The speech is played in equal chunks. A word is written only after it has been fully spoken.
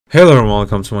Hello and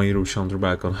welcome to my YouTube channel. We're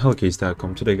back on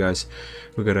Hellcase.com. Today guys,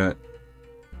 we got a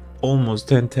almost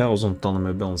 10,000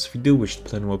 tane balance video which the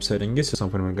plan website and get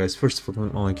some guys. First of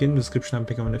all, I'll link in the description and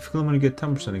pick up if you want to get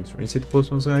 10% extra inside the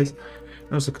post ones guys.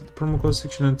 And also the promo code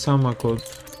section and time code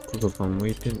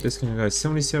kurukafamuittin. This can guys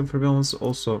 77 for balance.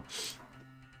 Also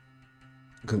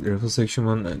the refill section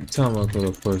one and time code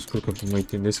of course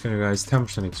kurukafamuittin. This can guys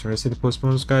 10% extra inside the post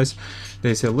bonus guys.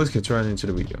 They say let's get right into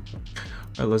the video.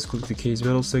 Alright, let's click the case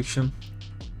battle section.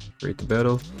 Rate the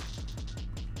battle.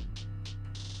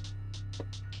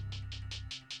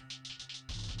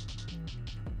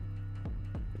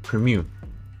 Premium.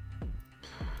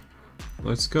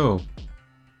 Let's go.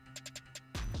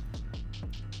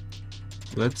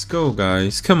 Let's go,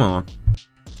 guys. Come on.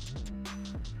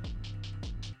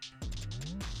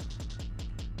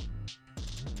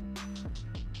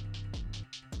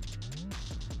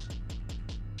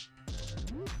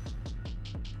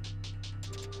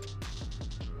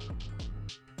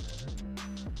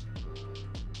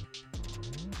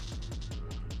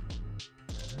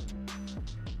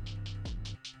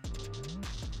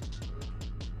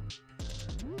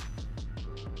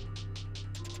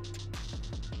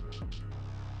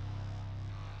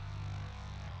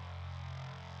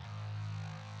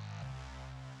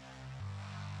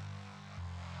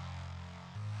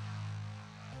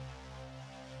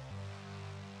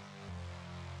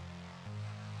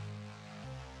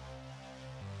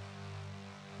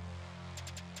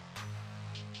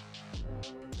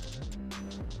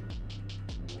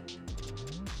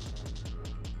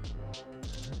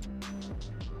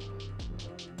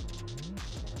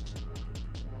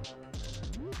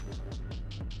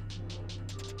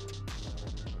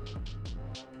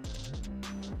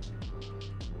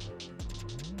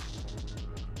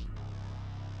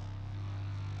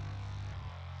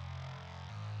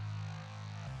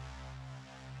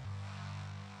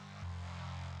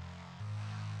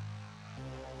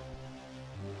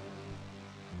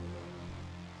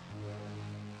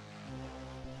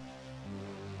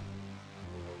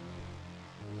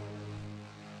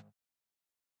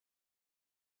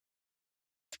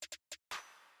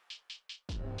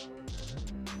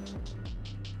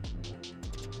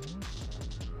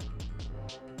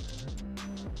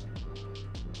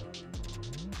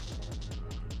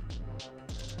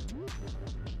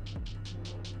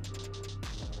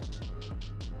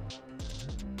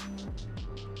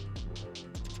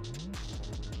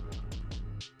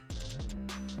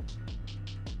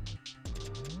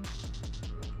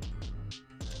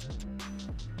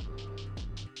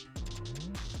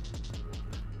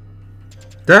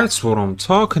 That's what I'm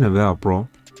talking about, bro.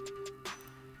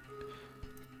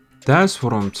 That's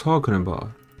what I'm talking about.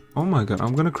 Oh my god,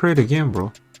 I'm gonna create again,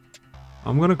 bro.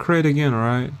 I'm gonna create again,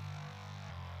 alright?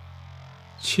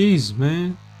 Jeez,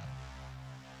 man.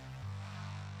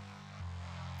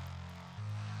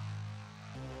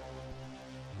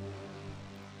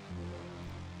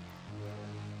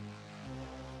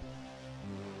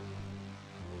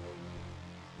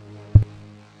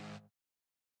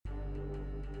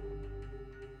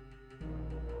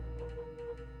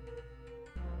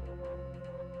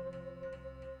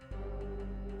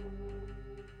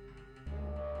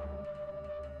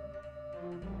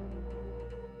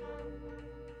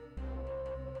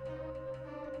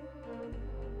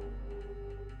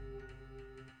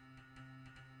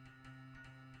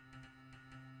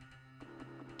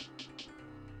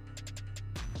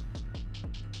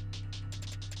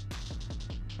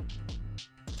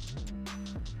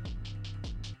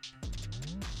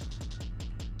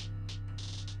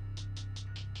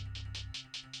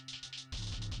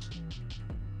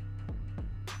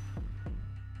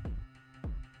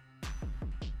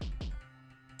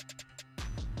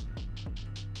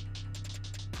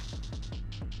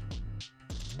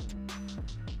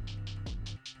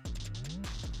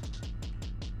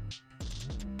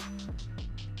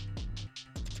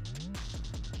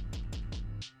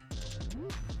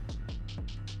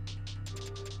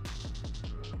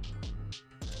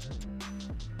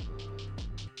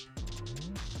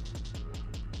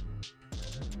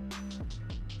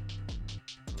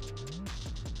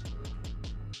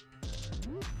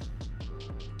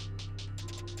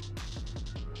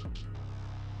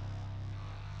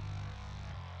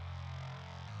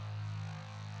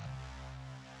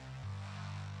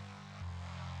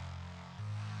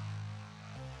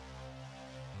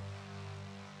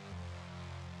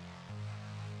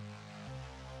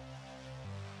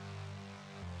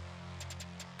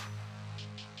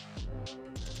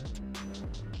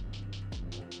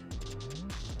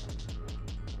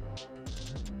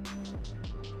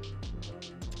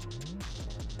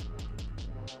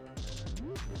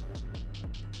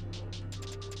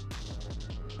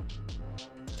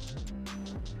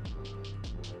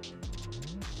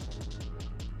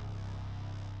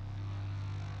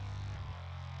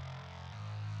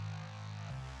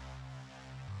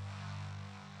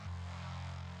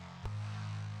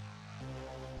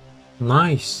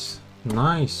 Nice.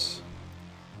 Nice.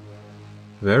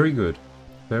 Very good.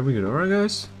 Very good. Alright,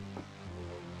 guys.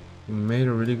 We made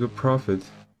a really good profit.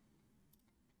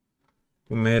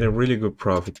 We made a really good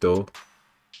profit, though.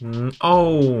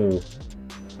 Oh!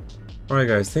 Alright,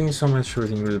 guys. Thank you so much for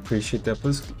everything. Really appreciate that.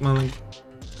 Please click my link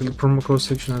to the promo code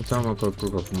section and promo code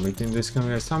kurukafamuittin. Discount,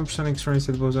 guys. 10% extra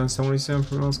instead of and 77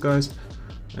 for us, guys.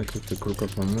 I click the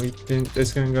kurukafamuittin.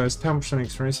 Discount, guys. 10%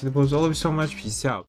 extra instead of all of you so much. Peace out.